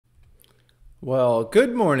Well,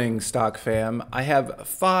 good morning, Stock Fam. I have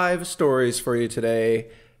 5 stories for you today,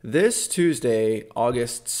 this Tuesday,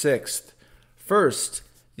 August 6th. First,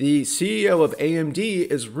 the CEO of AMD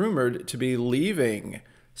is rumored to be leaving.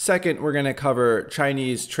 Second, we're going to cover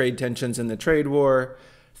Chinese trade tensions in the trade war.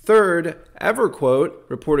 Third, EverQuote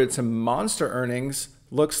reported some monster earnings.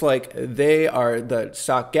 Looks like they are the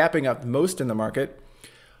stock gapping up most in the market.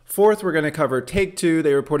 Fourth, we're going to cover Take-Two.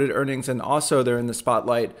 They reported earnings, and also they're in the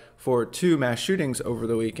spotlight for 2 mass shootings over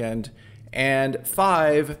the weekend. And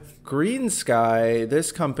 5, GreenSky.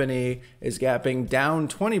 This company is gapping down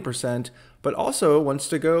 20%, but also wants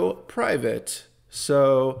to go private.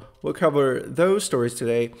 So we'll cover those stories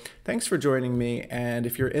today. Thanks for joining me, and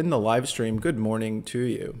if you're in the live stream, good morning to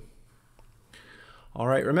you. All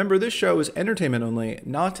right, remember this show is entertainment only,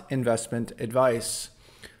 not investment advice.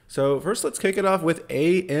 So first, let's kick it off with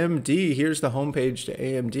AMD. Here's the homepage to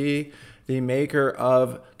AMD, the maker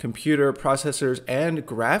of computer processors and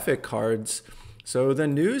graphic cards. So the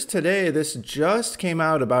news today, this just came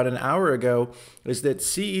out about an hour ago, is that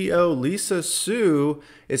CEO Lisa Su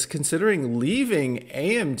is considering leaving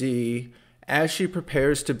AMD as she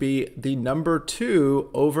prepares to be the number 2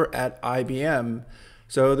 over at IBM.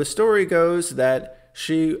 So the story goes that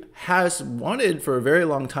she has wanted for a very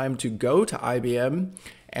long time to go to IBM,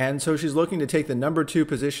 and so she's looking to take the number 2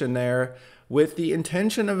 position there with the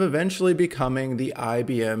intention of eventually becoming the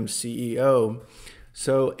IBM CEO.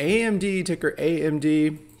 So AMD, ticker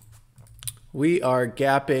AMD, we are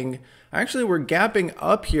gapping. Actually, we're gapping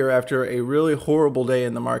up here after a really horrible day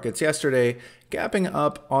in the markets yesterday, gapping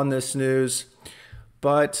up on this news.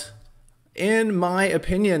 But in my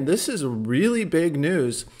opinion, this is really big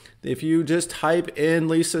news. If you just type in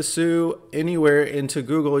Lisa Su anywhere into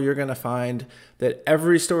Google, you're going to find that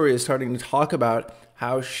every story is starting to talk about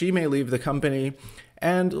how she may leave the company.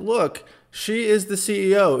 And look, she is the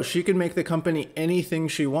CEO. She can make the company anything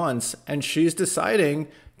she wants. And she's deciding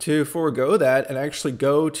to forego that and actually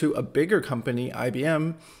go to a bigger company,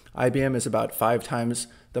 IBM. IBM is about 5 times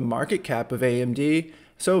the market cap of AMD.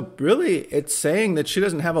 So really, it's saying that she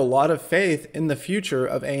doesn't have a lot of faith in the future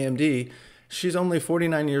of AMD. She's only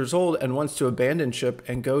 49 years old and wants to abandon ship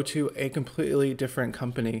and go to a completely different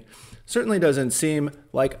company. Certainly doesn't seem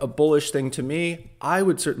like a bullish thing to me. I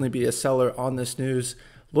would certainly be a seller on this news.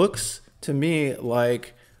 Looks to me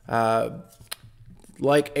like a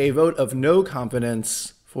vote of no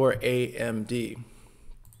confidence for AMD.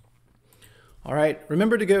 All right,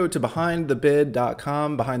 remember to go to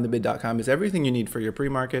behindthebid.com. Behindthebid.com is everything you need for your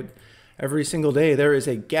pre-market. Every single day there is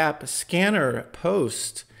a gap scanner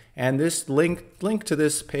post. And this link to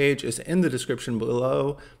this page is in the description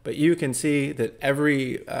below, but you can see that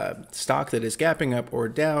every stock that is gapping up or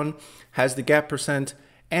down has the gap percent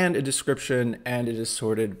and a description, and it is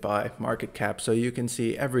sorted by market cap, so you can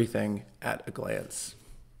see everything at a glance.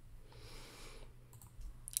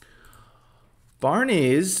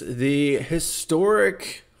 Barney's, the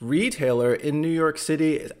historic retailer in New York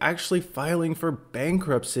City, is actually filing for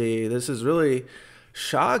bankruptcy. This is really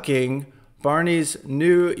shocking. Barney's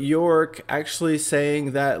New York actually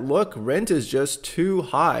saying that, look, rent is just too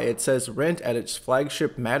high. It says rent at its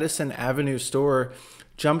flagship Madison Avenue store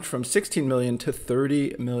jumped from $16 million to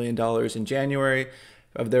 $30 million in January.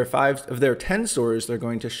 Of their 10 stores, they're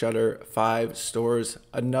going to shutter 5 stores,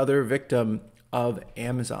 another victim of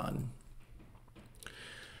Amazon.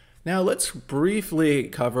 Now let's briefly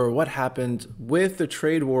cover what happened with the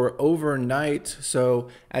trade war overnight. So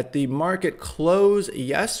at the market close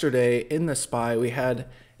yesterday in the SPY, we had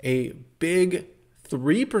a big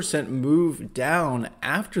 3% move down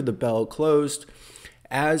after the bell closed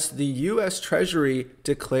as the US Treasury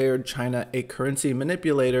declared China a currency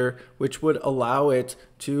manipulator, which would allow it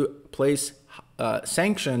to place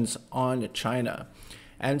sanctions on China.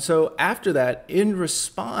 And so after that, in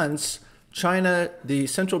response, China, the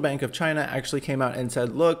Central Bank of China actually came out and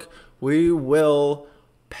said, look, we will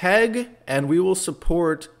peg and we will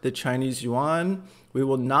support the Chinese yuan. We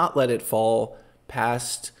will not let it fall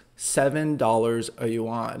past $7 a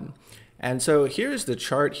yuan. And so here's the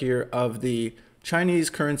chart here of the Chinese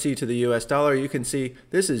currency to the US dollar. You can see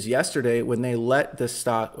this is yesterday when they let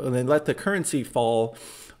the currency fall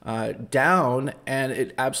down, and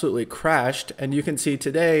it absolutely crashed. And you can see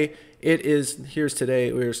today, here's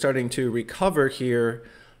today, we're starting to recover here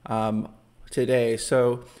today.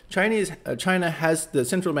 So China has, the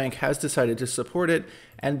central bank has decided to support it,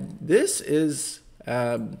 and this is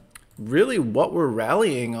really what we're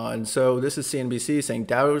rallying on. So this is CNBC saying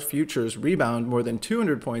Dow futures rebound more than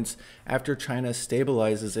 200 points after China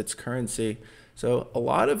stabilizes its currency. So a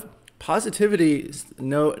lot of positivity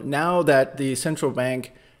now that the central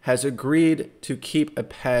bank has agreed to keep a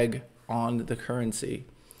peg on the currency.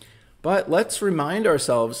 But let's remind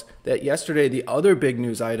ourselves that yesterday the other big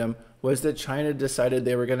news item was that China decided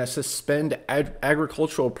they were going to suspend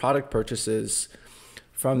agricultural product purchases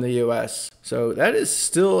from the US. So that is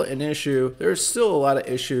still an issue. There's still a lot of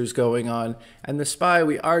issues going on. And the SPY,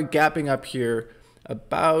 we are gapping up here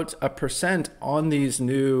about 1% on these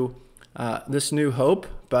this new hope,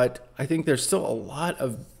 but I think there's still a lot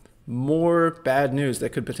of more bad news that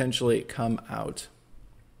could potentially come out.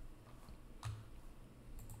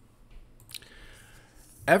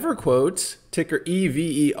 EverQuote, ticker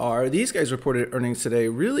EVER, these guys reported earnings today.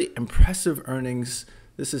 Really impressive earnings.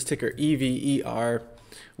 This is ticker EVER.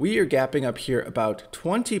 We are gapping up here about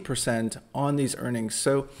 20% on these earnings.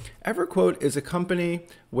 So EverQuote is a company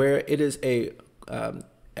where it is an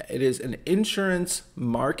insurance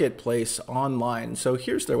marketplace online. So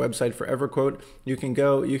here's their website for EverQuote. You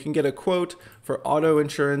can get a quote for auto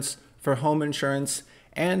insurance, for home insurance,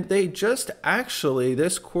 and they just actually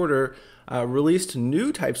this quarter released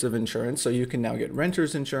new types of insurance. So you can now get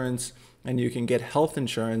renter's insurance and you can get health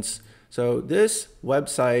insurance. So this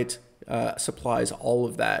website supplies all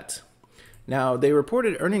of that. Now, they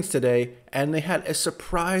reported earnings today and they had a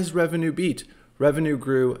surprise revenue beat. Revenue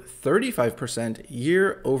grew 35%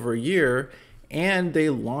 year over year, and they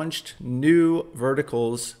launched new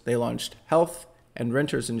verticals. They launched health and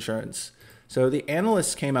renter's insurance. So the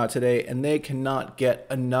analysts came out today and they cannot get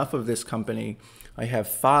enough of this company. I have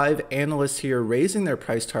 5 analysts here raising their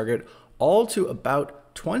price target all to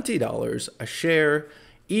about $20 a share.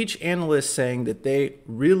 Each analyst saying that they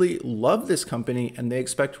really love this company and they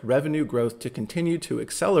expect revenue growth to continue to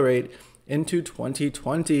accelerate into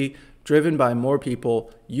 2020, driven by more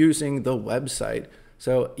people using the website.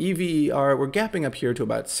 So EVER, we're gapping up here to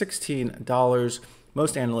about $16.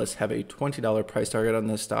 Most analysts have a $20 price target on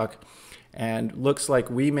this stock, and looks like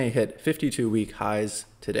we may hit 52-week highs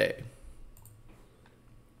today.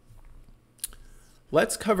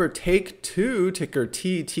 Let's cover Take-Two, ticker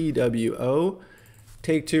TTWO.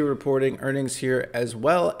 Take-Two reporting earnings here as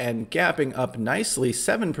well and gapping up nicely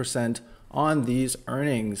 7% on these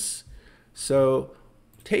earnings. So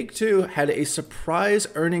Take-Two had a surprise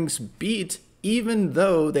earnings beat even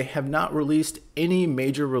though they have not released any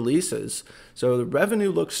major releases. So the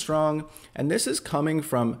revenue looks strong, and this is coming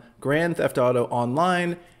from Grand Theft Auto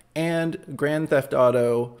Online and Grand Theft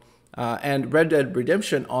Auto and Red Dead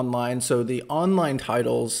Redemption Online. So the online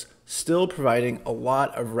titles still providing a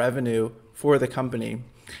lot of revenue for the company.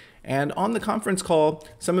 And on the conference call,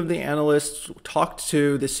 some of the analysts talked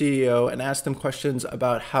to the CEO and asked them questions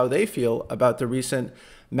about how they feel about the recent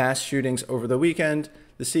mass shootings over the weekend.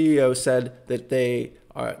 The CEO said that that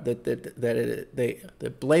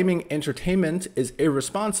blaming entertainment is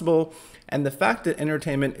irresponsible, and the fact that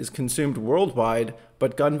entertainment is consumed worldwide,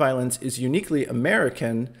 but gun violence is uniquely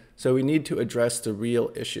American, so we need to address the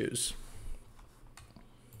real issues.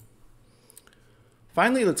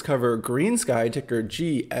 Finally, let's cover GreenSky, ticker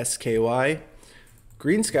GSKY.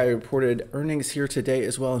 GreenSky reported earnings here today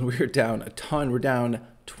as well, and we're down a ton. We're down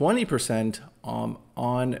 20% on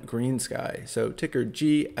GreenSky. So ticker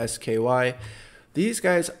GSKY. These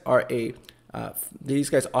guys offer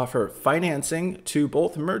financing to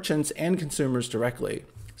both merchants and consumers directly.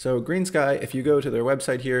 So GreenSky, if you go to their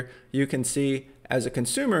website here, you can see as a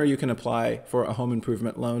consumer you can apply for a home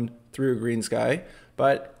improvement loan through GreenSky,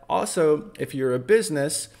 but also, if you're a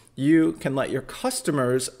business, you can let your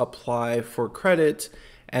customers apply for credit,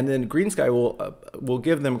 and then GreenSky will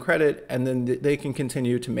give them credit, and then they can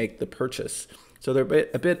continue to make the purchase. So they're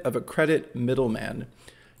a bit of a credit middleman.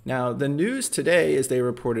 Now, the news today is they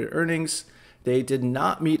reported earnings. They did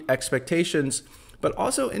not meet expectations, but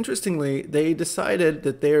also interestingly, they decided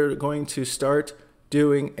that they're going to start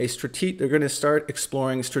doing they're going to start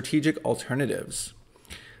exploring strategic alternatives.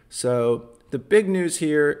 So the big news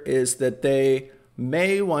here is that they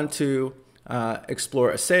may want to explore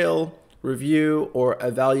a sale, review, or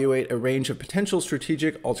evaluate a range of potential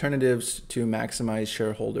strategic alternatives to maximize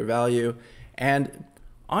shareholder value. And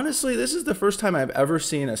honestly, this is the first time I've ever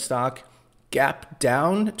seen a stock gap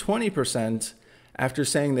down 20% after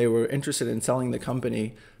saying they were interested in selling the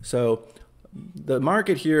company. So the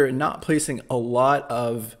market here not placing a lot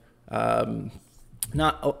of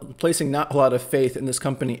not a lot of faith in this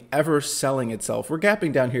company ever selling itself. We're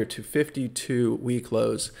gapping down here to 52-week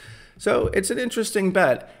lows. So it's an interesting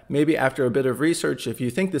bet. Maybe after a bit of research, if you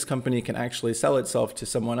think this company can actually sell itself to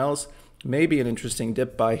someone else, maybe an interesting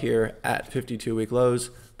dip buy here at 52-week lows.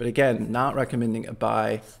 But again, not recommending a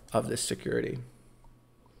buy of this security.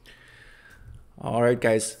 All right,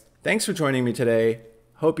 guys. Thanks for joining me today.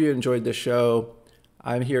 Hope you enjoyed the show.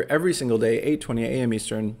 I'm here every single day, 8:20 a.m.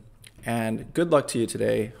 Eastern. And good luck to you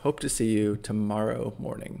today. Hope to see you tomorrow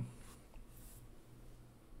morning.